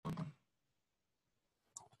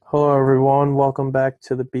Hello, everyone. Welcome back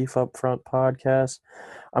to the Beef Up Front podcast.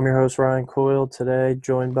 I'm your host, Ryan Coyle, today,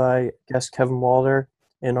 joined by guest Kevin Walder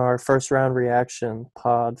in our first round reaction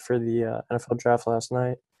pod for the NFL draft last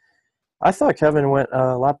night. I thought Kevin went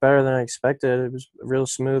a lot better than I expected. It was a real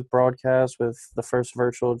smooth broadcast with the first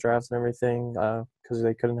virtual draft and everything because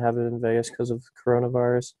they couldn't have it in Vegas because of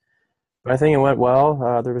coronavirus. But I think it went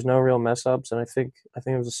well. There was no real mess ups, and I think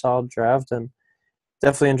it was a solid draft and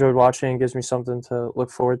definitely enjoyed watching. It gives me something to look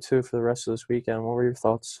forward to for the rest of this weekend. What were your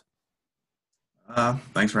thoughts?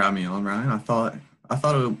 Thanks for having me on, Ryan. I thought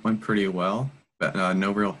it went pretty well, but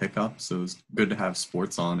no real hiccups. It was good to have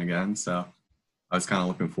sports on again, so I was kind of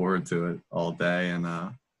looking forward to it all day, and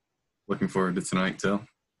looking forward to tonight too.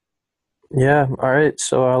 Yeah, all right.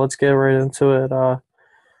 So let's get right into it.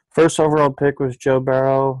 First overall pick was Joe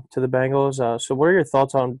Burrow to the Bengals. So what are your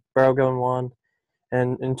thoughts on Burrow going one,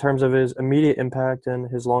 and in terms of his immediate impact and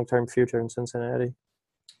his long-term future in Cincinnati?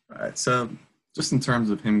 All right, so just in terms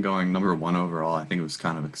of him going number one overall, I think it was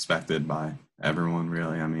kind of expected by everyone,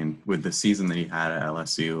 really. I mean, with the season that he had at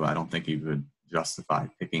LSU, I don't think he would justify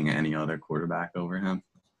picking any other quarterback over him,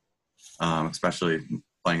 especially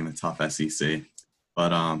playing the tough SEC.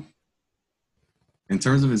 But in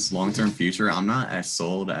terms of his long-term future, I'm not as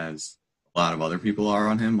sold as a lot of other people are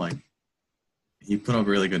on him. Like, he put up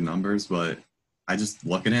really good numbers, but I just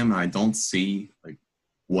look at him and I don't see like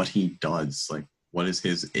what he does. Like, what is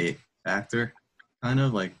his it factor? Kind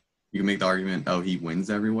of like you can make the argument, oh, he wins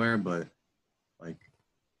everywhere, but like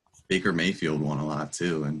Baker Mayfield won a lot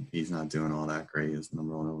too, and he's not doing all that great as the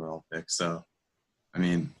number one overall pick. So, I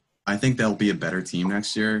mean, I think they'll be a better team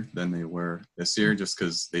next year than they were this year, just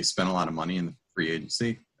because they spent a lot of money in the free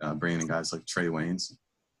agency, bringing in guys like Trey Waynes,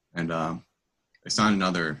 and they signed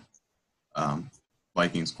another um,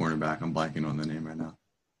 Vikings cornerback. I'm blanking on the name right now,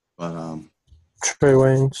 but Trey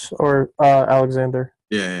Waynes or Alexander?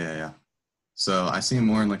 yeah. So I see him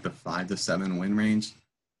more in like the 5 to 7 win range.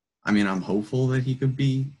 I mean, I'm hopeful that he could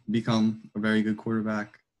become a very good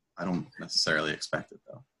quarterback. I don't necessarily expect it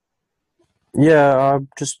though. Yeah,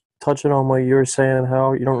 just touching on what you were saying,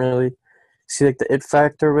 how you don't really see like the it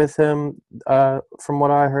factor with him. From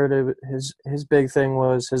what I heard, his big thing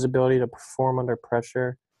was his ability to perform under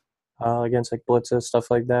pressure against like blitzes,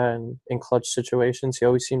 stuff like that, and in clutch situations, he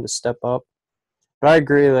always seemed to step up. But I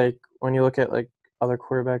agree, like when you look at like other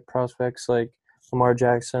quarterback prospects, like Lamar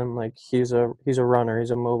Jackson, like he's a runner,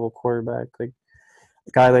 he's a mobile quarterback. Like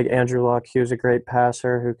a guy like Andrew Luck, he was a great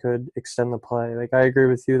passer who could extend the play. Like I agree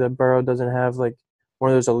with you that Burrow doesn't have like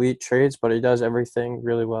one of those elite traits, but he does everything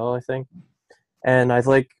really well, I think. And I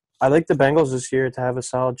like the Bengals this year to have a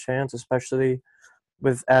solid chance, especially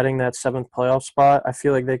with adding that seventh playoff spot. I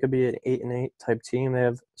feel like they could be an 8-8 type team. They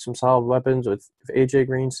have some solid weapons with if AJ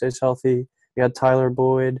Green stays healthy. You got Tyler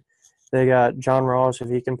Boyd. They got John Ross if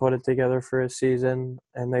he can put it together for a season,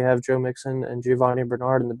 and they have Joe Mixon and Giovanni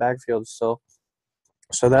Bernard in the backfield still.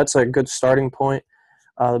 So that's a good starting point.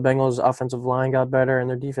 The Bengals' offensive line got better, and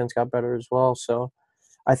their defense got better as well. So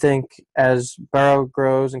I think as Burrow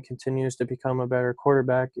grows and continues to become a better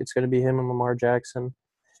quarterback, it's going to be him and Lamar Jackson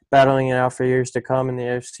battling it out for years to come in the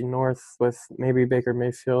AFC North with maybe Baker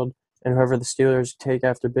Mayfield and whoever the Steelers take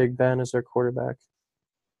after Big Ben as their quarterback.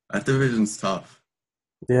 That division's tough,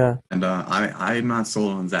 Yeah, and I'm not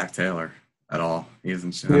sold on Zach Taylor at all. He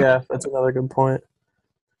hasn't shown. yeah, that's another good point.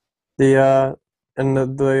 The and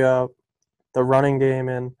the running game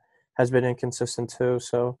and has been inconsistent too.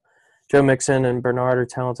 So Joe Mixon and Bernard are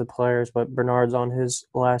talented players, but Bernard's on his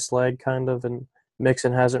last leg kind of, and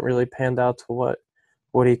Mixon hasn't really panned out to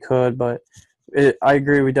what he could. But I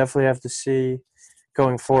agree, we definitely have to see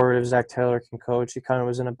going forward if Zach Taylor can coach. He kind of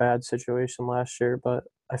was in a bad situation last year, but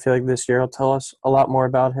I feel like this year will tell us a lot more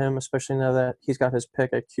about him, especially now that he's got his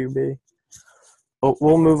pick at QB. But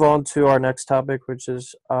we'll move on to our next topic, which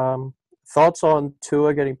is thoughts on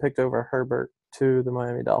Tua getting picked over Herbert to the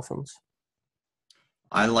Miami Dolphins.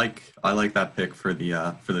 I like that pick for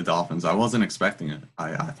the Dolphins. I wasn't expecting it.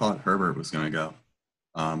 I thought Herbert was going to go.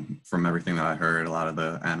 From everything that I heard, a lot of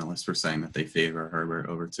the analysts were saying that they favor Herbert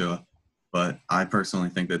over Tua. But I personally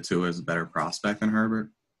think that Tua is a better prospect than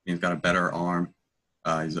Herbert. He's got a better arm.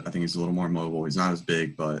 I think he's a little more mobile. He's not as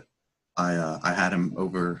big, but I had him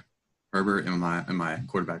over Herbert in my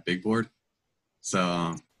quarterback big board. So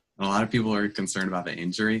a lot of people are concerned about the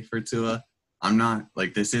injury for Tua. I'm not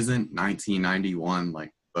like this isn't 1991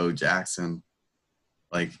 like Bo Jackson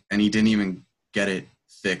and he didn't even get it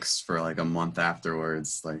fixed for like a month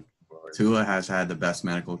afterwards. Like Tua has had the best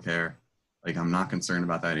medical care. Like I'm not concerned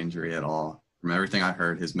about that injury at all. From everything I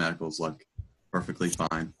heard, his medicals look perfectly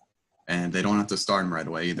fine, and they don't have to start him right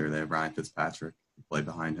away either. They have Ryan Fitzpatrick to play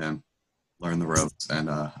behind him. learn the ropes, and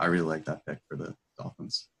I really like that pick for the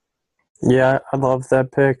Dolphins. Yeah, I love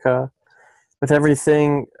that pick. With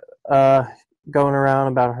everything uh, going around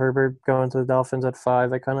about Herbert going to the Dolphins at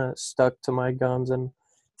 5, I kind of stuck to my guns and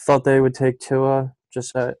thought they would take Tua.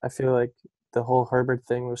 Just I feel like the whole Herbert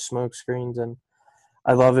thing was smoke screens, and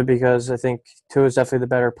I love it because I think Tua is definitely the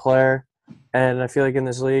better player. And I feel like in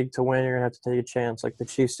this league, to win, you're going to have to take a chance. Like the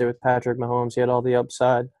Chiefs did with Patrick Mahomes. He had all the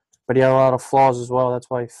upside, but he had a lot of flaws as well. That's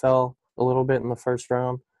why he fell a little bit in the first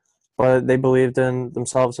round. But they believed in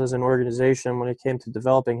themselves as an organization when it came to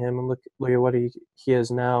developing him. And look at what he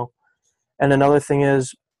is now. And another thing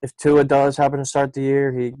is, if Tua does happen to start the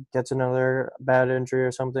year, he gets another bad injury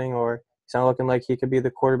or something, or he's not looking like he could be the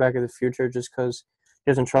quarterback of the future just because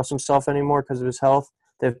he doesn't trust himself anymore because of his health.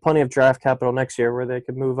 They have plenty of draft capital next year where they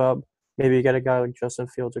could move up, maybe get a guy like Justin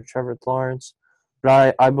Fields or Trevor Lawrence.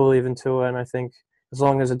 But I believe in Tua, and I think as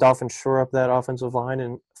long as the Dolphins shore up that offensive line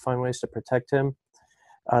and find ways to protect him,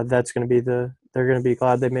 that's going to be they're going to be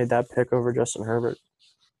glad they made that pick over Justin Herbert.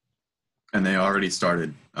 And they already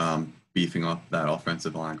started beefing up that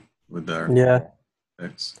offensive line with their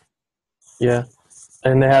picks. Yeah,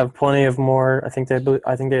 and they have plenty of more. I think they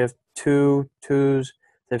have two twos.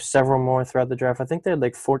 They have several more throughout the draft. I think they had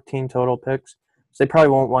like 14 total picks. So they probably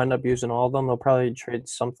won't wind up using all of them. They'll probably trade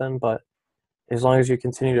something, but as long as you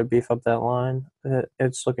continue to beef up that line,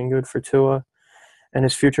 it's looking good for Tua and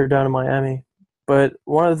his future down in Miami. But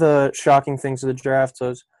one of the shocking things of the draft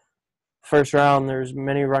was first round, there's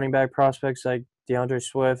many running back prospects like DeAndre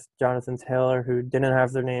Swift, Jonathan Taylor, who didn't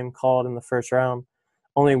have their name called in the first round.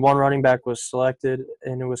 Only one running back was selected,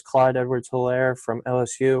 and it was Clyde Edwards-Helaire from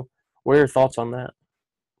LSU. What are your thoughts on that?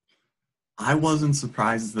 I wasn't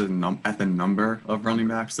surprised at the number of running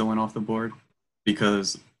backs that went off the board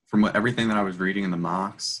because from everything that I was reading in the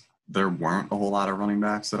mocks, there weren't a whole lot of running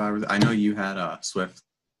backs that I know you had Swift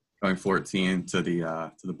going 14 to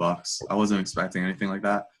the Bucks. I wasn't expecting anything like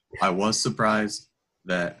that. I was surprised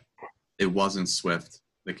that it wasn't Swift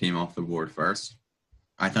that came off the board first.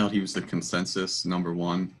 I thought he was the consensus number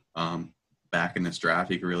one back in this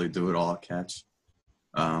draft. He could really do it all, catch,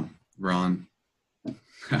 run.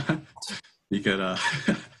 He could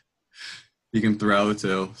he can throw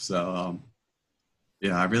too. So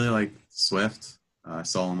yeah, I really like Swift. I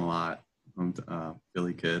saw him a lot.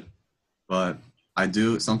 Philly kid, but I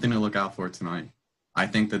do something to look out for tonight. I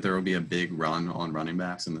think that there will be a big run on running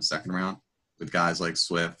backs in the second round with guys like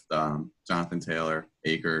Swift, Jonathan Taylor,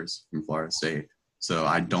 Akers from Florida State. So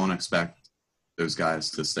I don't expect those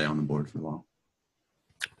guys to stay on the board for long.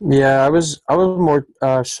 Yeah, I was more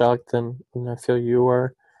shocked than I feel you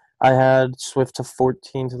were. I had Swift to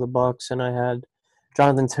 14 to the Bucks, and I had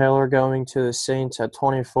Jonathan Taylor going to the Saints at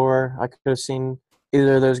 24. I could have seen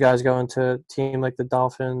either of those guys going to a team like the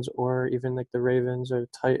Dolphins or even like the Ravens or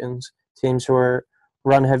Titans, teams who are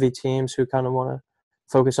run-heavy teams who kind of want to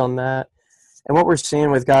focus on that. And what we're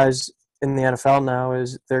seeing with guys in the NFL now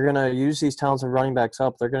is they're going to use these talented running backs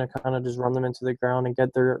up. They're going to kind of just run them into the ground and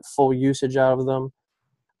get their full usage out of them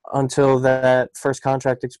until that first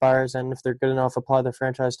contract expires. And if they're good enough, apply the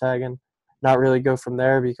franchise tag and not really go from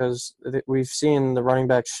there because we've seen the running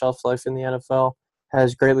back shelf life in the NFL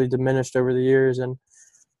has greatly diminished over the years. And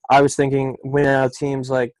I was thinking when teams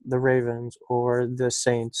like the Ravens or the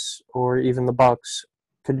Saints or even the Bucks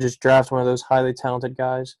could just draft one of those highly talented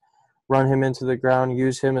guys, run him into the ground,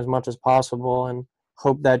 use him as much as possible, and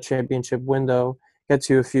hope that championship window gets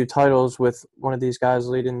you a few titles with one of these guys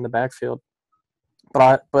leading the backfield.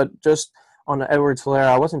 But just on Edwards-Helaire,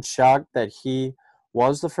 I wasn't shocked that he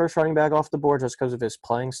was the first running back off the board just because of his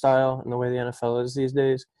playing style and the way the NFL is these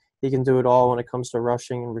days. He can do it all when it comes to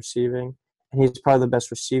rushing and receiving. And he's probably the best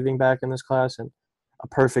receiving back in this class and a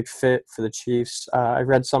perfect fit for the Chiefs. I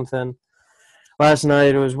read something last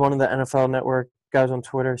night. It was one of the NFL Network guys on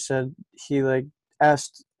Twitter said he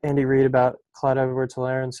asked Andy Reid about Clyde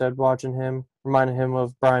Edwards-Helaire and said watching him reminded him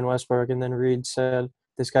of Brian Westbrook. And then Reid said,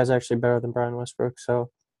 this guy's actually better than Brian Westbrook.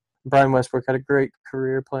 So Brian Westbrook had a great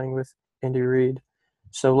career playing with Andy Reid.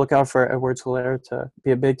 So look out for Edwards-Helaire to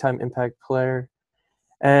be a big-time impact player.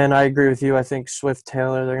 And I agree with you. I think Swift,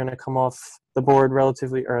 Taylor, they're going to come off the board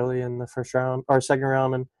relatively early in the first round or second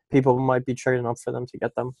round, and people might be trading up for them to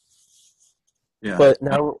get them. Yeah. But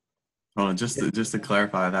now, just to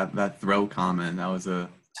clarify that throw comment, that was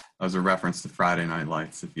a reference to Friday Night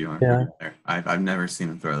Lights. If you aren't there, I've never seen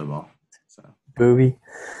him throw the ball. So booby.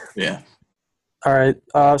 Yeah. All right.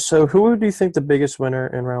 So who do you think the biggest winner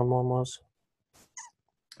in round one was?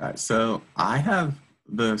 All right. So I have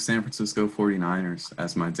the San Francisco 49ers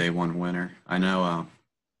as my day one winner. I know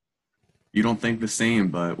you don't think the same,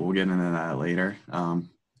 but we'll get into that later.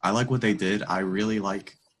 I like what they did. I really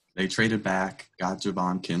like they traded back, got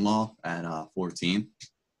Javon Kinlaw at 14.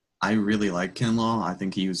 I really like Kinlaw. I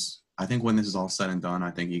think when this is all said and done,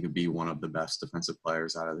 I think he could be one of the best defensive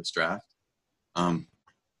players out of this draft. Um,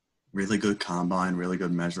 really good combine, really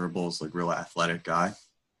good measurables, like real athletic guy.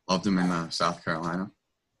 Loved him in South Carolina.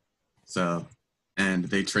 So, and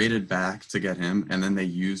they traded back to get him, and then they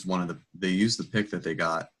used the pick that they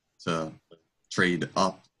got to trade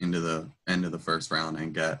up into the end of the first round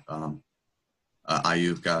and get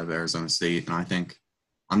Ayuk out of Arizona State.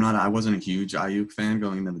 And I wasn't a huge Ayuk fan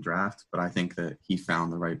going into the draft, but I think that he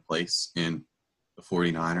found the right place in the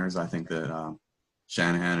 49ers. I think that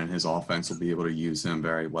Shanahan and his offense will be able to use him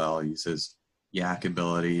very well. Use his yak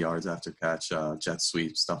ability, yards after catch, jet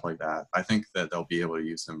sweep, stuff like that. I think that they'll be able to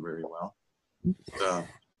use him very well. So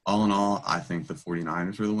all in all, I think the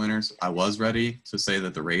 49ers were the winners. I was ready to say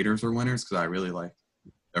that the Raiders were winners because I really liked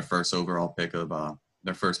their first pick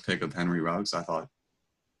of Henry Ruggs. I thought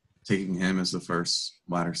taking him as the first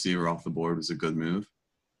wide receiver off the board was a good move.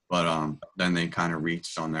 But then they kind of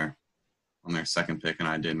reached on their second pick, and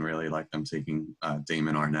I didn't really like them taking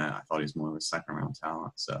Damon Arnett. I thought he was more of a second-round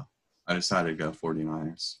talent. So I decided to go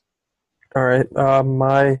 49ers. All right.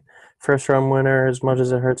 My first round winner, as much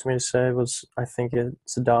as it hurts me to say, I think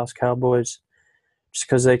it's the Dallas Cowboys, just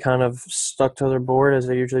because they kind of stuck to their board as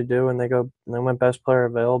they usually do, and they went best player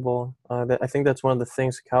available. I think that's one of the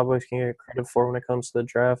things the Cowboys can get credit for when it comes to the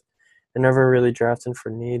draft. They're never really drafting for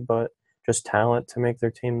need, but just talent to make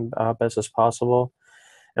their team best as possible.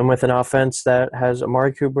 And with an offense that has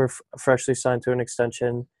Amari Cooper freshly signed to an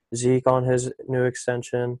extension, Zeke on his new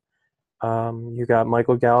extension, you got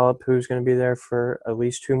Michael Gallup, who's going to be there for at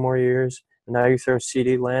least 2 more years. And now you throw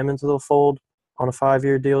CeeDee Lamb into the fold on a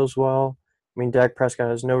 5-year deal as well. I mean, Dak Prescott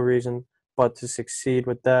has no reason but to succeed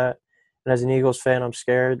with that. And as an Eagles fan, I'm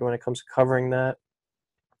scared when it comes to covering that.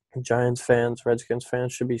 Giants fans, Redskins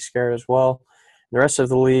fans should be scared as well. And the rest of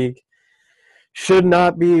the league should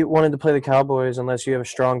not be wanting to play the Cowboys unless you have a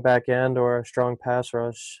strong back end or a strong pass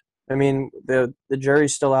rush. I mean, the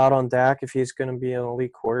jury's still out on Dak if he's going to be an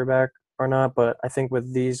elite quarterback or not, but I think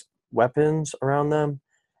with these weapons around them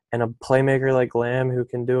and a playmaker like Lamb who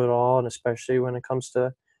can do it all, and especially when it comes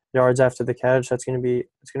to yards after the catch, it's going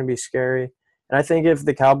to be scary. And I think if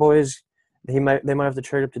the Cowboys, they might have to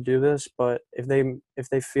trade up to do this, but if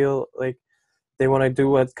they feel like they want to do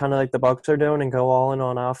what kind of like the Bucs are doing and go all in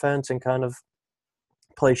on offense and kind of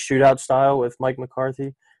play shootout style with Mike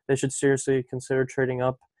McCarthy, they should seriously consider trading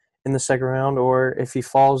up in the second round, or if he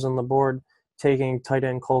falls on the board, taking tight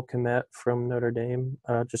end Cole Kmet from Notre Dame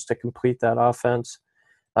just to complete that offense.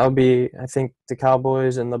 That would be, I think, the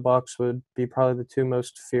Cowboys and the Bucs would be probably the 2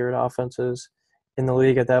 most feared offenses in the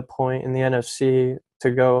league at that point in the NFC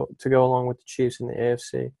to go along with the Chiefs in the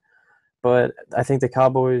AFC. But I think the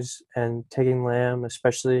Cowboys and taking Lamb,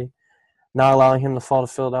 especially not allowing him to fall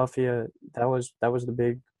to Philadelphia, that was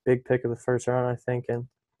the big pick of the first round, I think, and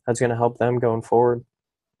that's going to help them going forward.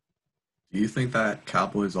 Do you think that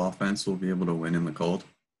Cowboys offense will be able to win in the cold?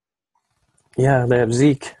 Yeah, they have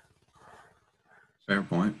Zeke. Fair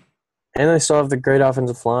point. And they still have the great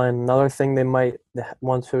offensive line. Another thing they might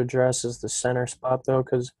want to address is the center spot, though,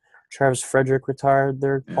 because Travis Frederick retired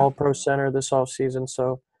their all-pro center this offseason,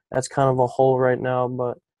 so that's kind of a hole right now.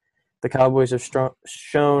 But the Cowboys have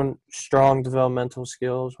shown strong developmental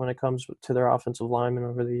skills when it comes to their offensive linemen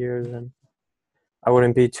over the years, and I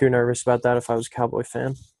wouldn't be too nervous about that if I was a Cowboy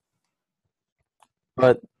fan.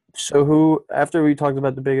 But so after we talked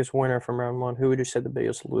about the biggest winner from round 1, who would you say the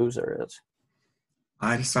biggest loser is?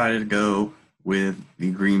 I decided to go with the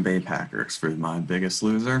Green Bay Packers for my biggest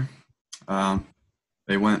loser.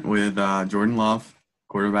 They went with Jordan Love,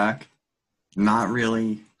 quarterback. Not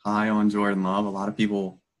really high on Jordan Love. A lot of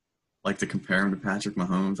people like to compare him to Patrick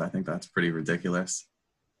Mahomes. I think that's pretty ridiculous.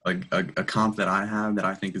 Like a comp that I have that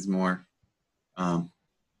I think is more on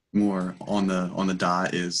the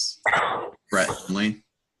dot is Brett Hundley.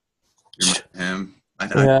 Him. I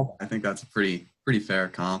think that's a pretty fair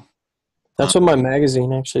comp. That's what my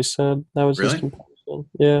magazine actually said. That was his comparison.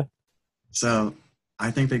 Yeah. So I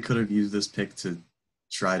think they could have used this pick to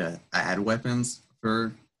try to add weapons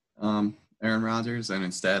for Aaron Rodgers, and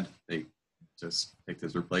instead they just picked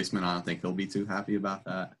his replacement. I don't think he'll be too happy about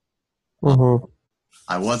that.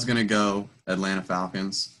 I was going to go Atlanta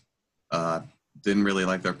Falcons. Didn't really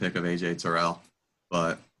like their pick of A.J. Terrell,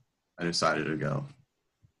 but I decided to go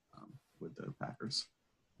with the Packers.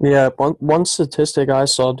 Yeah, one statistic I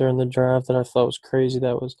saw during the draft that I thought was crazy,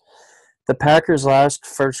 that was the Packers' last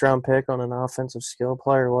first-round pick on an offensive skill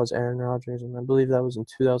player was Aaron Rodgers, and I believe that was in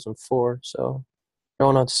 2004. So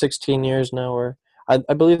going on 16 years now where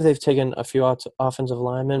I believe they've taken a few offensive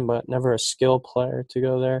linemen, but never a skill player to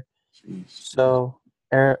go there. Jeez. So,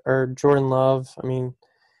 or Jordan Love. I mean,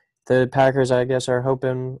 the Packers, I guess, are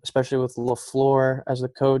hoping, especially with LaFleur as the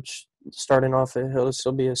coach, starting off, he'll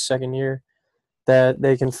still be his second year, that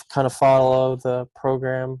they can kind of follow the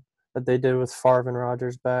program that they did with Favre and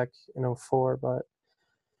Rodgers back in '04. But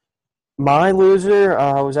my loser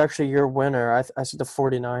was actually your winner. I said the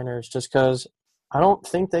 49ers just because I don't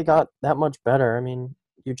think they got that much better. I mean,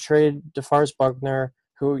 you trade DeForest Buckner,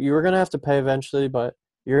 who you were going to have to pay eventually, but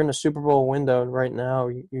you're in a Super Bowl window right now.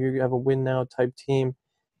 You have a win now type team,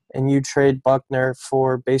 and you trade Buckner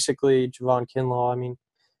for basically Javon Kinlaw. I mean,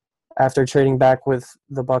 after trading back with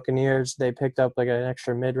the Buccaneers, they picked up like an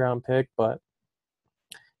extra mid-round pick, but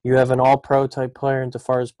you have an all-pro type player in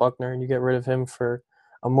DeForest Buckner, and you get rid of him for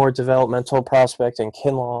a more developmental prospect in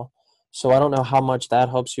Kinlaw. So I don't know how much that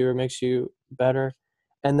helps you or makes you better.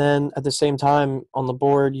 And then at the same time, on the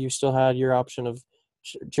board, you still had your option of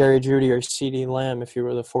Jerry Jeudy or CeeDee Lamb if you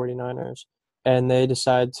were the 49ers. And they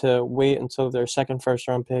decide to wait until their second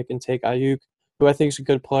first-round pick and take Ayuk, who I think is a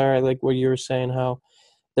good player. I like what you were saying, how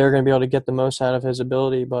they're going to be able to get the most out of his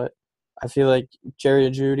ability. But I feel like Jerry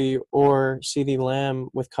Jeudy or CeeDee Lamb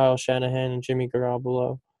with Kyle Shanahan and Jimmy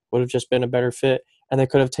Garoppolo would have just been a better fit. And they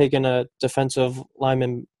could have taken a defensive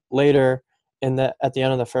lineman later at the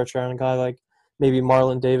end of the first round, a guy like maybe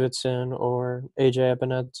Marlon Davidson or AJ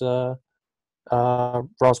Epinesa,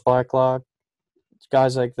 Ross Blacklock,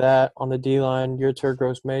 guys like that on the D line, Yetur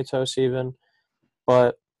Gross-Matos even.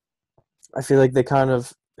 But I feel like they kind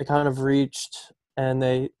of reached and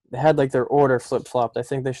they had like their order flip flopped. I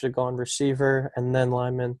think they should have gone receiver and then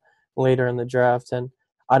lineman later in the draft. And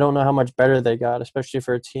I don't know how much better they got, especially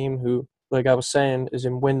for a team who, like I was saying, is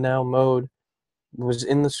in win now mode, was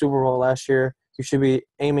in the Super Bowl last year. You should be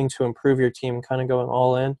aiming to improve your team, kind of going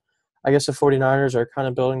all in. I guess the 49ers are kind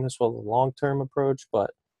of building this with a long term approach,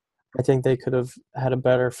 but I think they could have had a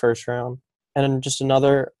better first round. And then just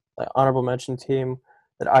another honorable mention team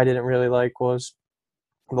that I didn't really like was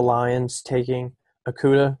the Lions taking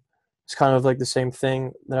Okuda. It's kind of like the same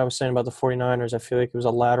thing that I was saying about the 49ers. I feel like it was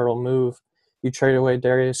a lateral move. You trade away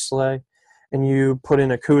Darius Slay and you put in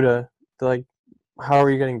Okuda. Like, how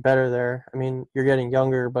are you getting better there? I mean, you're getting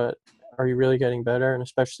younger, but are you really getting better? And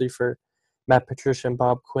especially for Matt Patricia and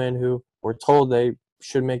Bob Quinn, who were told they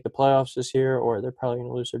should make the playoffs this year or they're probably going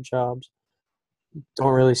to lose their jobs.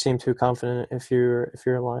 Don't really seem too confident if you're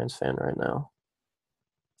a Lions fan right now.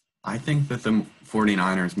 I think that the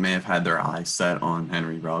 49ers may have had their eyes set on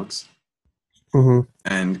Henry Ruggs. Mm-hmm.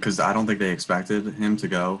 And because I don't think they expected him to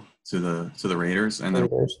go to the Raiders. And then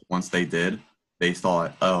once they did, they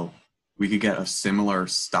thought, oh, we could get a similar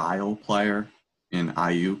style player in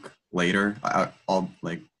Ayuk later.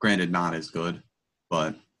 Granted, not as good,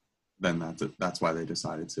 but then that's why they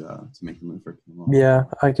decided to make the move for Kinlaw. Yeah,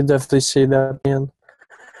 I could definitely see that being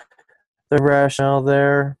the rationale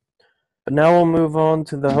there. But now we'll move on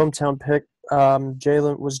to the hometown pick.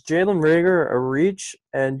 Jalen Rager a reach,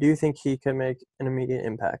 and do you think he can make an immediate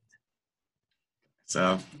impact?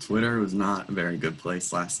 So Twitter was not a very good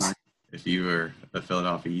place last night. If you were a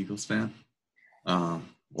Philadelphia Eagles fan, a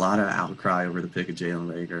lot of outcry over the pick of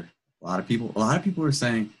Jalen Rager. A lot of people were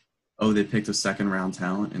saying, "Oh, they picked a second-round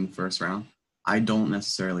talent in the first round." I don't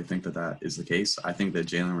necessarily think that is the case. I think that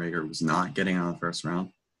Jalen Rager was not getting out of the first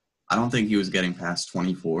round. I don't think he was getting past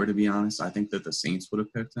 24, to be honest. I think that the Saints would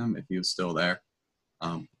have picked him if he was still there,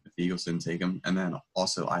 if the Eagles didn't take him. And then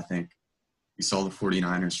also, I think you saw the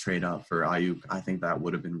 49ers trade up for Ayuk. I think that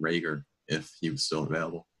would have been Rager if he was still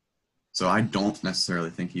available. So I don't necessarily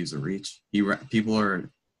think he's a reach. People are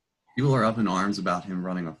up in arms about him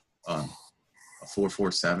running a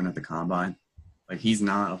 4.47 at the combine. Like, he's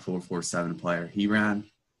not a 4.47 player. He ran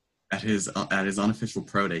at his unofficial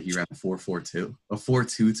pro day. He ran a 4.42, a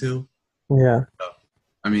 4.22. Yeah. So,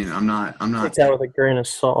 I mean, I'm not. Take that with a grain of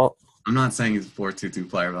salt. I'm not saying he's a 4.22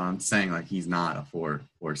 player, but I'm saying like he's not a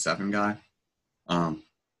 4.47 guy.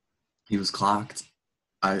 He was clocked.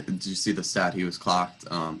 Did you see the stat? He was clocked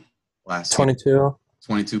last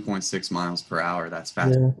 22.6 miles per hour. That's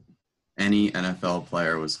fast. Yeah. Any NFL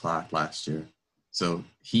player was clocked last year. So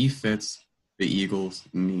he fits the Eagles'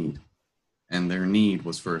 need. And their need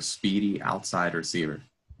was for a speedy outside receiver.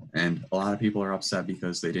 And a lot of people are upset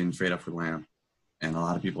because they didn't trade up for Lamb. And a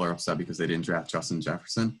lot of people are upset because they didn't draft Justin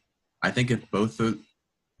Jefferson. I think if both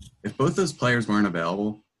those players weren't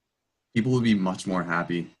available, people would be much more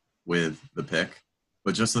happy with the pick.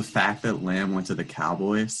 But just the fact that Lamb went to the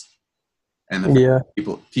Cowboys and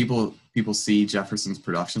people see Jefferson's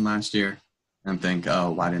production last year and think,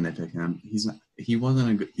 oh, why didn't they pick him? He's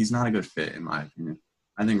not a good fit, in my opinion.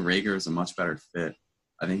 I think Rager is a much better fit.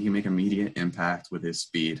 I think he can make immediate impact with his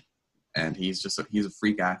speed, and he's a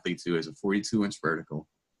freak athlete too. He's a 42-inch vertical.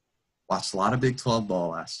 Watched a lot of Big 12 ball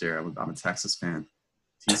last year. I'm a Texas fan.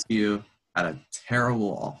 TCU had a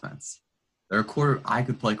terrible offense. I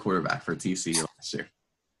could play quarterback for TCU last year.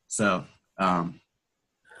 So I'll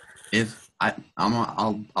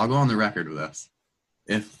go on the record with this.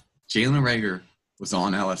 If Jalen Reagor was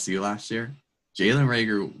on LSU last year, Jalen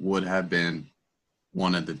Reagor would have been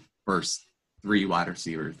one of the first 3 wide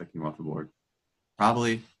receivers that came off the board.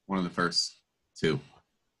 Probably one of the first 2.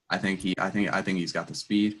 I think he's got the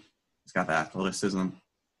speed. He's got the athleticism.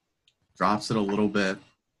 Drops it a little bit.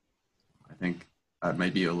 I think that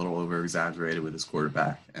might be a little over-exaggerated with his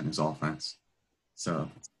quarterback and his offense. So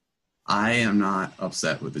I am not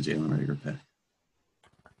upset with the Jalen Reagor pick.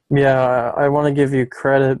 Yeah, I want to give you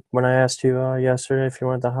credit. When I asked you yesterday if you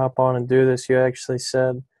wanted to hop on and do this, you actually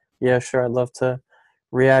said, yeah, sure, I'd love to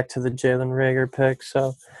react to the Jalen Reagor pick.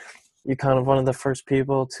 So you kind of one of the first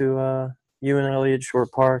people to you and Elliot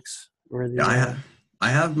Short Parks were the I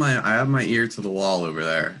have my ear to the wall over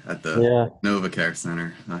there at the NovaCare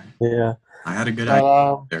Center. I had a good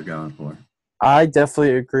idea they're going for. I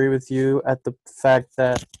definitely agree with you at the fact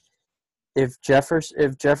that if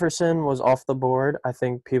Jefferson was off the board, I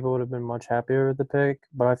think people would have been much happier with the pick.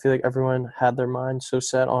 But I feel like everyone had their mind so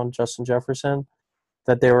set on Justin Jefferson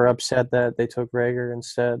that they were upset that they took Reagor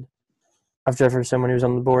instead of Jefferson when he was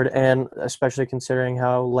on the board, and especially considering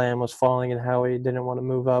how Lamb was falling and how he didn't want to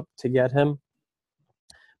move up to get him.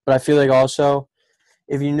 But I feel like also,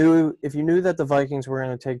 if you knew that the Vikings were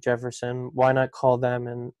going to take Jefferson, why not call them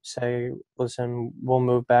and say, listen, we'll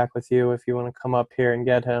move back with you if you want to come up here and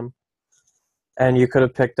get him. And you could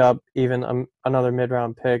have picked up even another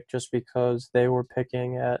mid-round pick just because they were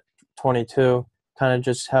picking at 22, kind of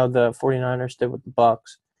just how the 49ers did with the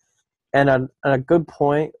Bucs. And a good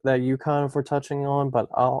point that you kind of were touching on, but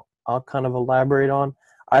I'll kind of elaborate on.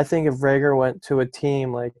 I think if Reagor went to a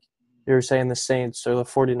team like you were saying the Saints or the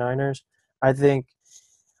 49ers, I think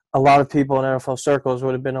a lot of people in NFL circles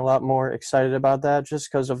would have been a lot more excited about that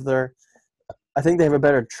just because of I think they have a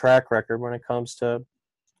better track record when it comes to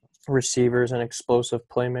receivers and explosive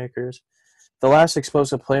playmakers. The last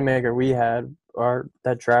explosive playmaker we had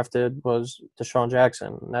that drafted was Deshaun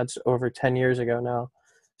Jackson, and that's over 10 years ago now.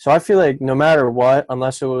 So I feel like no matter what,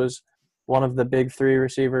 unless it was one of the big 3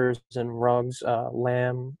 receivers and Ruggs,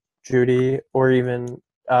 Lamb, Judy, or even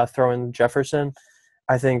throw in Jefferson,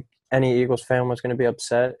 I think any Eagles fan was going to be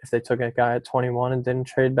upset if they took a guy at 21 and didn't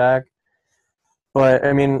trade back. But,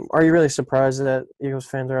 I mean, are you really surprised that Eagles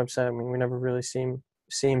fans are upset? I mean, we never really seem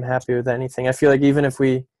happy with anything. I feel like even if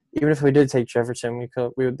we did take Jefferson,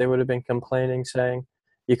 they would have been complaining, saying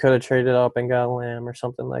you could have traded up and got Lamb or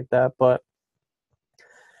something like that. But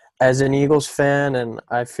as an Eagles fan, and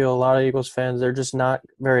I feel a lot of Eagles fans, they're just not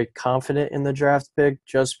very confident in the draft pick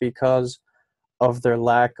just because of their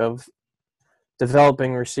lack of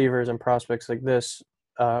developing receivers and prospects like this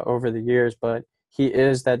over the years. But he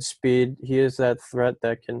is that speed. He is that threat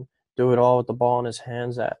that can do it all with the ball in his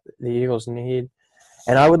hands that the Eagles need.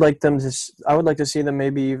 And I would like to see them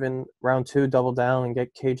maybe even round 2 double down and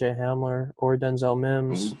get KJ Hamler or Denzel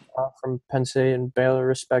Mims from Penn State and Baylor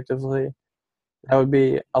respectively. That would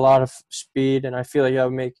be a lot of speed, and I feel like that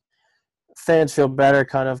would make fans feel better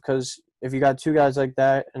kind of because if you got 2 guys like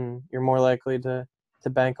that and you're more likely to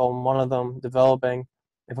bank on one of them developing,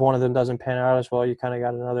 if one of them doesn't pan out as well, you kind of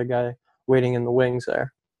got another guy waiting in the wings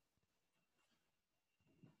there.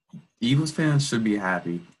 Eagles fans should be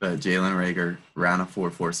happy that Jalen Reagor ran a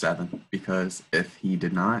 4.47 because if he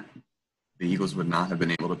did not, the Eagles would not have been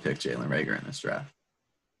able to pick Jalen Reagor in this draft.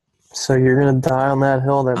 So you're gonna die on that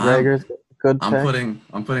hill that Reagor's a good pick?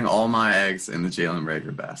 I'm putting all my eggs in the Jalen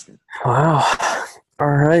Reagor basket. Wow. All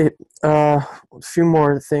right. A few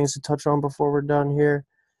more things to touch on before we're done here.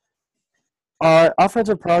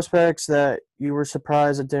 Offensive prospects that you were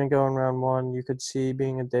surprised that didn't go in round 1, you could see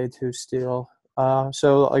being a day 2 steal.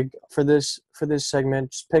 So like for this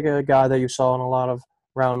segment, just pick a guy that you saw in a lot of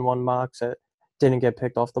round 1 mocks that didn't get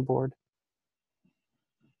picked off the board.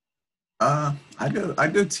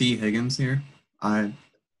 I'd go T. Higgins here.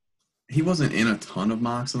 He wasn't in a ton of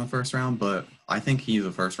mocks in the first round, but I think he's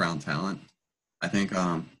a first round talent. I think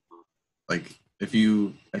like if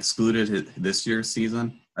you excluded this year's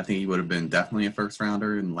season, I think he would have been definitely a first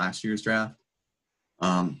rounder in last year's draft.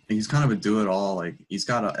 He's kind of a do-it-all. Like he's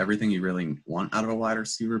got everything you really want out of a wide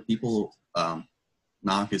receiver. People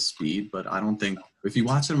knock his speed, but I don't think if you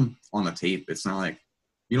watch him on the tape, it's not like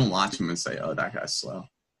you don't watch him and say, "Oh, that guy's slow."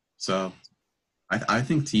 So I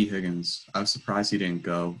think T. Higgins. I was surprised he didn't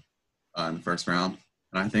go in the first round,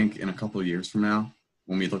 and I think in a couple of years from now,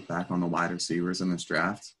 when we look back on the wide receivers in this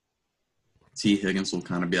draft, T. Higgins will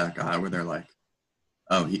kind of be that guy where they're like,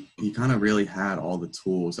 oh, he kind of really had all the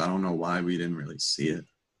tools. I don't know why we didn't really see it,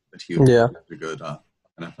 but he was Yeah. a good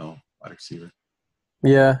NFL wide receiver.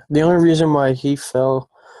 Yeah. The only reason why he fell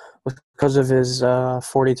was because of his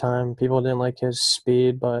 40 time. People didn't like his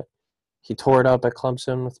speed, but he tore it up at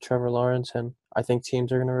Clemson with Trevor Lawrence, and I think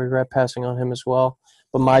teams are going to regret passing on him as well.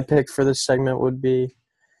 But my pick for this segment would be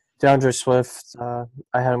DeAndre Swift. I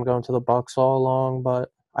had him going to the Bucs all along, but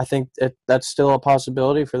I think that's still a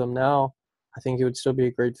possibility for them now. I think he would still be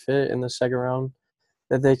a great fit in the second round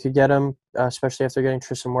that they could get him, especially after getting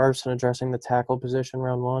Tristan Wirfs and addressing the tackle position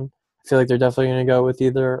round one. I feel like they're definitely going to go with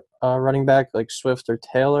either running back like Swift or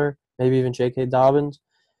Taylor, maybe even J.K. Dobbins,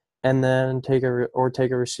 and then take a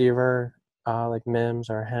receiver like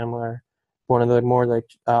Mims or Hamler, one of the more like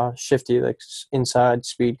shifty like inside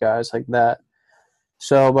speed guys like that.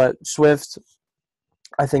 So, but Swift,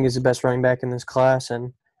 I think, is the best running back in this class,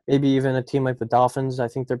 and maybe even a team like the Dolphins. I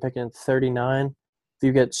think they're picking at 39. If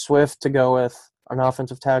you get Swift to go with an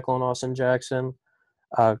offensive tackle in Austin Jackson,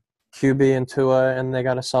 QB and Tua, and they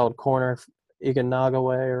got a solid corner, Egan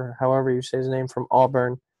Nagaway, or however you say his name, from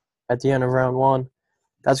Auburn at the end of round one.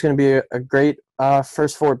 That's going to be a great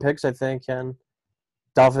first four picks, I think, and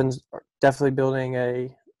Dolphins are definitely building a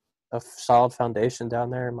solid foundation down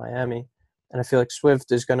there in Miami. And I feel like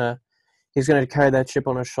Swift is he's gonna carry that chip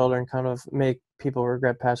on his shoulder and kind of make people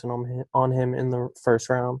regret passing on him in the first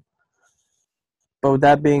round. But with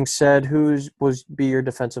that being said, would be your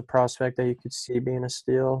defensive prospect that you could see being a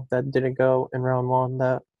steal that didn't go in round one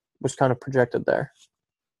that was kind of projected there?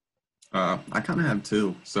 I kind of have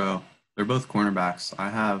two. So they're both cornerbacks. I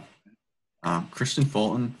have Christian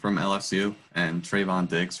Fulton from LSU and Trayvon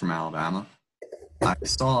Diggs from Alabama. I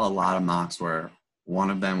saw a lot of mocks where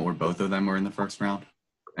one of them or both of them were in the first round,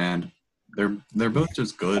 and they're both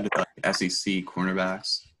just good like, SEC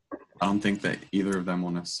cornerbacks. I don't think that either of them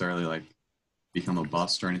will necessarily like become a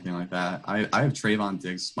bust or anything like that. I have Trayvon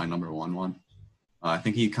Diggs my number one. I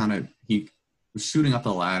think he was shooting up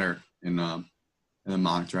the ladder in the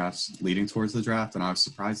mock drafts leading towards the draft, and I was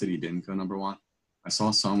surprised that he didn't go number one. I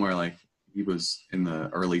saw somewhere like he was in the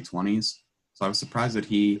early 20s, so I was surprised that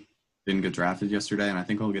he didn't get drafted yesterday, and I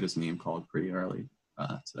think he'll get his name called pretty early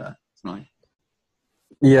tonight.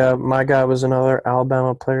 Yeah, my guy was another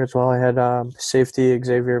Alabama player as well. I had safety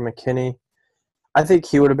Xavier McKinney. I think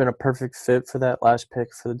he would have been a perfect fit for that last pick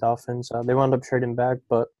for the Dolphins. They wound up trading back,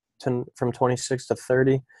 but from 26 to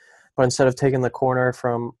 30. But instead of taking the corner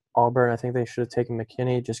from Auburn, I think they should have taken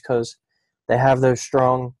McKinney just because they have those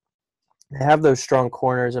strong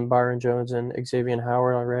corners in Byron Jones and Xavier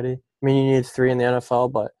Howard already. I mean, you need three in the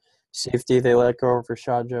NFL, but safety they let go of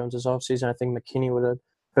Rashad Jones this offseason. I think McKinney would have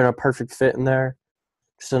been a perfect fit in there.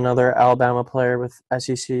 Just another Alabama player with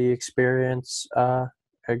SEC experience, a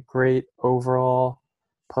great overall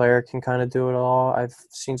player, can kind of do it all. I've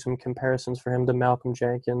seen some comparisons for him to Malcolm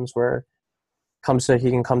Jenkins where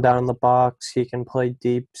he can come down in the box, he can play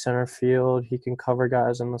deep center field, he can cover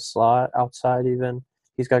guys in the slot, outside even.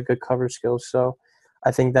 He's got good cover skills. So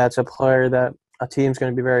I think that's a player that a team's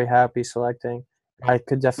going to be very happy selecting. I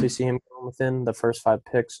could definitely see him going within the first 5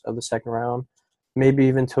 picks of the second round, maybe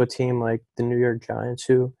even to a team like the New York Giants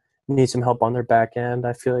who need some help on their back end.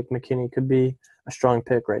 I feel like McKinney could be a strong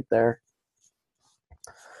pick right there.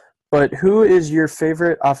 But who is your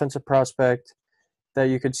favorite offensive prospect that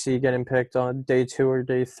you could see getting picked on day 2 or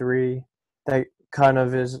day 3 that kind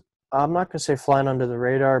of is, I'm not going to say flying under the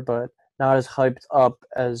radar, but not as hyped up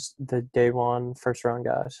as the day 1 first round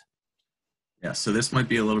guys? Yeah, so this might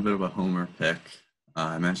be a little bit of a homer pick.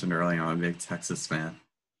 I mentioned earlier I'm a big Texas fan,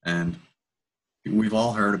 and we've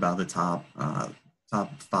all heard about the top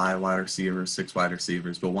 5 wide receivers, 6 wide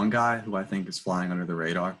receivers, but one guy who I think is flying under the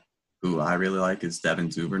radar, who I really like, is Devin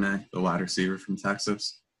Duvernay, the wide receiver from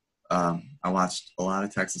Texas. I watched a lot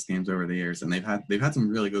of Texas games over the years, and they've had some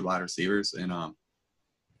really good wide receivers in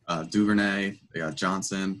Duvernay. They got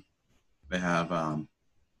Johnson. They have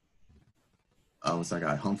what's that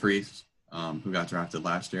guy, Humphreys, who got drafted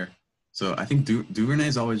last year. So I think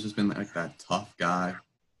Duvernay's always just been like that tough guy,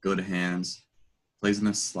 good hands, plays in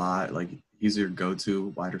the slot. Like he's your go-to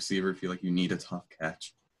wide receiver if you need a tough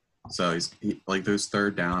catch. So he's like those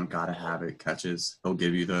third down, gotta have it catches. He'll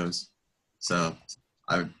give you those. So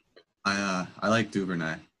I like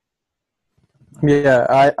Duvernay.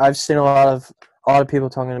 Yeah, I've seen a lot of people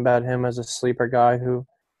talking about him as a sleeper guy who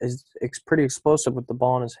is pretty explosive with the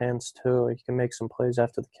ball in his hands too. He can make some plays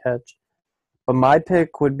after the catch. But my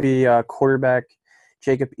pick would be quarterback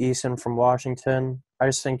Jacob Eason from Washington. I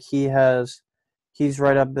just think he's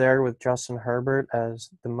right up there with Justin Herbert as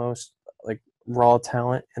the most raw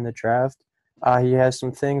talent in the draft. He has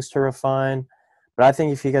some things to refine, but I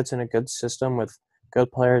think if he gets in a good system with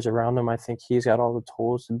good players around him, I think he's got all the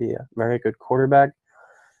tools to be a very good quarterback.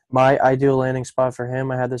 My ideal landing spot for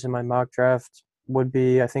him, I had this in my mock draft, would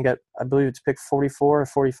be I believe it's pick 44 or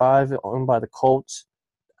 45, owned by the Colts.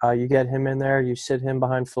 You get him in there, you sit him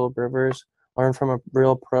behind Philip Rivers, learn from a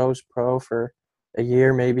real pro for a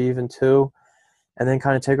year, maybe even two, and then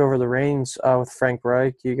kind of take over the reins with Frank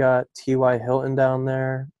Reich. You got T.Y. Hilton down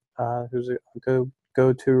there, who's a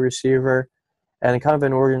go-to receiver, and kind of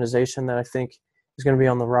an organization that I think is going to be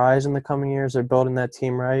on the rise in the coming years. They're building that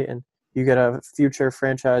team right, and you get a future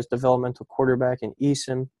franchise developmental quarterback in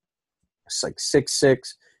Eason. It's like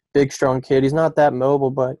 6'6", big, strong kid. He's not that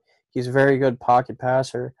mobile, but he's a very good pocket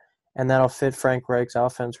passer, and that'll fit Frank Reich's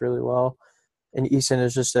offense really well. And Eason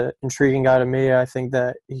is just an intriguing guy to me. I think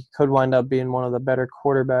that he could wind up being one of the better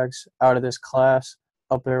quarterbacks out of this class,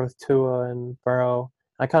 up there with Tua and Burrow.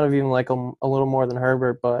 I kind of even like him a little more than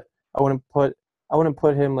Herbert, but I wouldn't put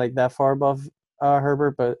him like that far above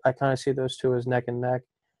Herbert. But I kind of see those two as neck and neck,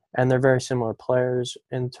 and they're very similar players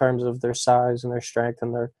in terms of their size and their strength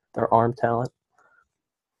and their arm talent.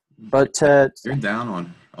 But You're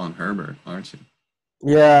down on Herbert, aren't you?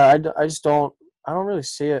 yeah, I just don't – I don't really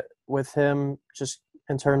see it with him just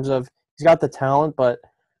in terms of – he's got the talent, but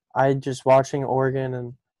I just watching Oregon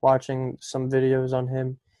and watching some videos on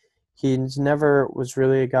him, he's never was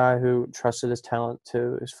really a guy who trusted his talent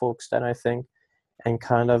to his full extent, I think, and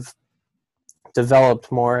kind of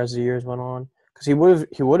developed more as the years went on. Because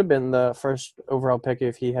he would have been the first overall pick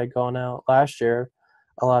if he had gone out last year,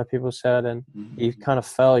 a lot of people said, and he kind of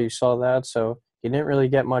fell. You saw that, so he didn't really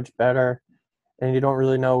get much better, and you don't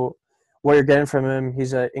really know what you're getting from him.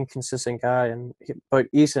 He's an inconsistent guy, but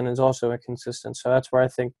Eason is also inconsistent, so that's where I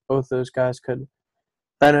think both those guys could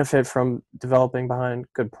benefit from developing behind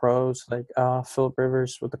good pros like Philip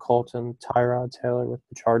Rivers with the Colts and Tyrod Taylor with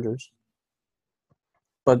the Chargers.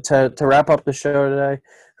 But to wrap up the show today,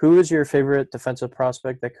 who is your favorite defensive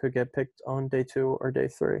prospect that could get picked on day 2 or day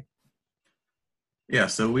 3? Yeah,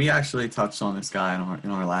 so we actually touched on this guy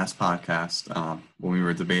in our last podcast when we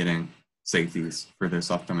were debating safeties for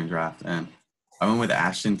this upcoming draft, and I went with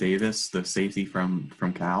Ashton Davis, the safety from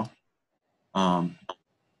Cal.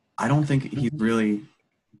 I don't think he's really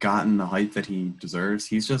gotten the hype that he deserves.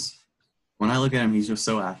 He's just, when I look at him, he's just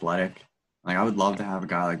so athletic. Like, I would love to have a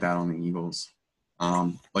guy like that on the Eagles.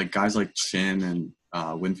 Like guys like Chin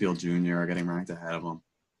and Winfield Jr. are getting ranked ahead of him,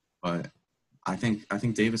 but I think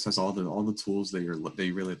Davis has all the tools that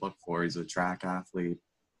you really look for. He's a track athlete.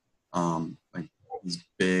 Like, he's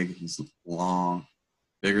big, he's long,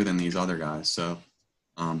 bigger than these other guys. So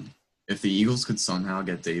if the Eagles could somehow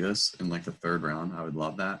get Davis in like the 3rd round, I would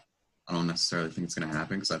love that. I don't necessarily think it's going to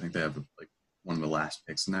happen because I think they have like one of the last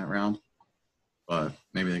picks in that round. But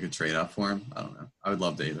maybe they could trade up for him. I don't know. I would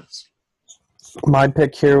love Davis. My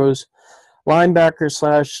pick here was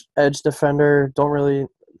linebacker / edge defender. Don't really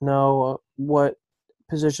know what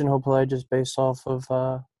position he'll play just based off of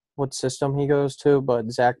what system he goes to,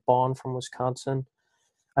 but Zach Bond from Wisconsin.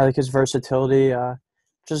 I like his versatility.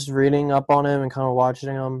 Just reading up on him and kind of watching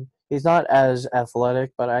him, he's not as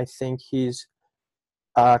athletic, but I think he's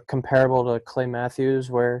comparable to Clay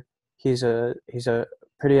Matthews, where he's a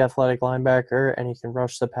pretty athletic linebacker and he can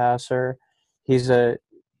rush the passer.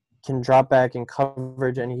 Can drop back in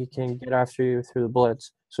coverage and he can get after you through the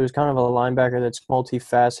blitz. So he's kind of a linebacker that's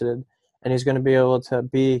multifaceted, and he's going to be able to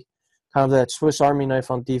be kind of that Swiss Army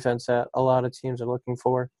knife on defense that a lot of teams are looking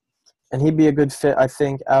for. And he'd be a good fit, I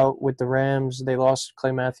think, out with the Rams. They lost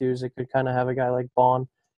Clay Matthews. They could kind of have a guy like Bond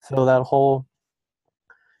fill that hole.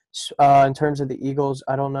 In terms of the Eagles,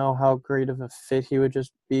 I don't know how great of a fit he would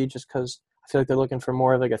just be, just because I feel like they're looking for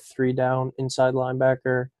more of like a 3-down inside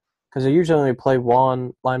linebacker, because they usually only play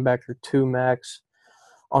 1 linebacker, 2 max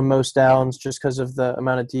on most downs just because of the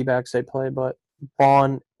amount of D-backs they play. But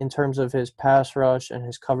Bond, in terms of his pass rush and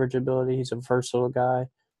his coverage ability, he's a versatile guy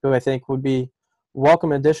who I think would be a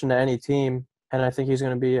welcome addition to any team, and I think he's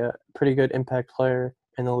going to be a pretty good impact player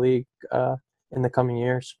in the league in the coming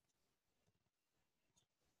years.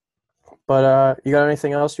 But you got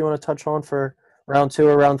anything else you want to touch on for round 2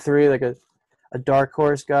 or round 3, like a dark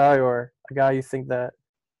horse guy or a guy you think that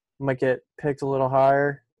might get picked a little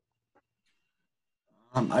higher?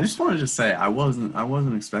 I just wanted to say I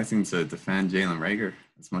wasn't expecting to defend Jalen Reagor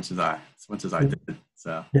as much as I did.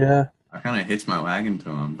 So yeah, I kind of hitched my wagon to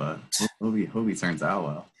him, but hope he turns out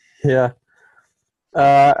well. Yeah,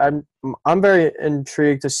 I'm very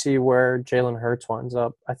intrigued to see where Jalen Hurts winds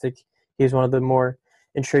up. I think he's one of the more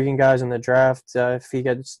intriguing guys in the draft. If he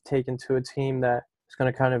gets taken to a team that is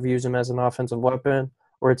going to kind of use him as an offensive weapon,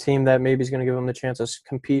 or a team that maybe is going to give him the chance to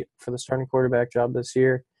compete for the starting quarterback job this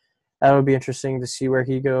year. That would be interesting to see where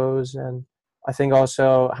he goes. And I think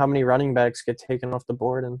also how many running backs get taken off the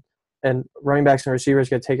board and running backs and receivers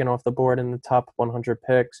get taken off the board in the top 100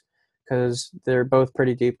 picks because they're both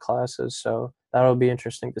pretty deep classes. So that'll be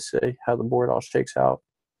interesting to see how the board all shakes out.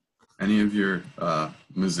 Any of your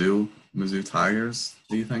Mizzou Tigers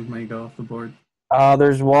do you think may go off the board?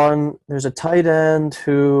 There's a tight end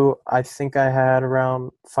who I think I had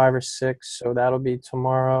around 5 or 6, so that'll be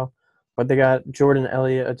tomorrow. But they got Jordan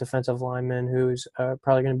Elliott, a defensive lineman, who's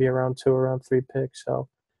probably going to be around 2 or around 3 picks. So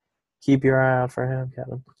keep your eye out for him,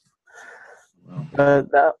 Kevin.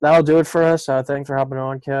 Well, That'll do it for us. Thanks for hopping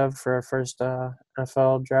on, Kev, for our first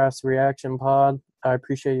NFL draft reaction pod. I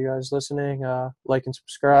appreciate you guys listening. Like and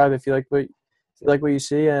subscribe if you like what you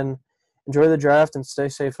see, and enjoy the draft and stay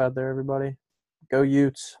safe out there, everybody. Go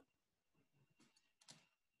Utes.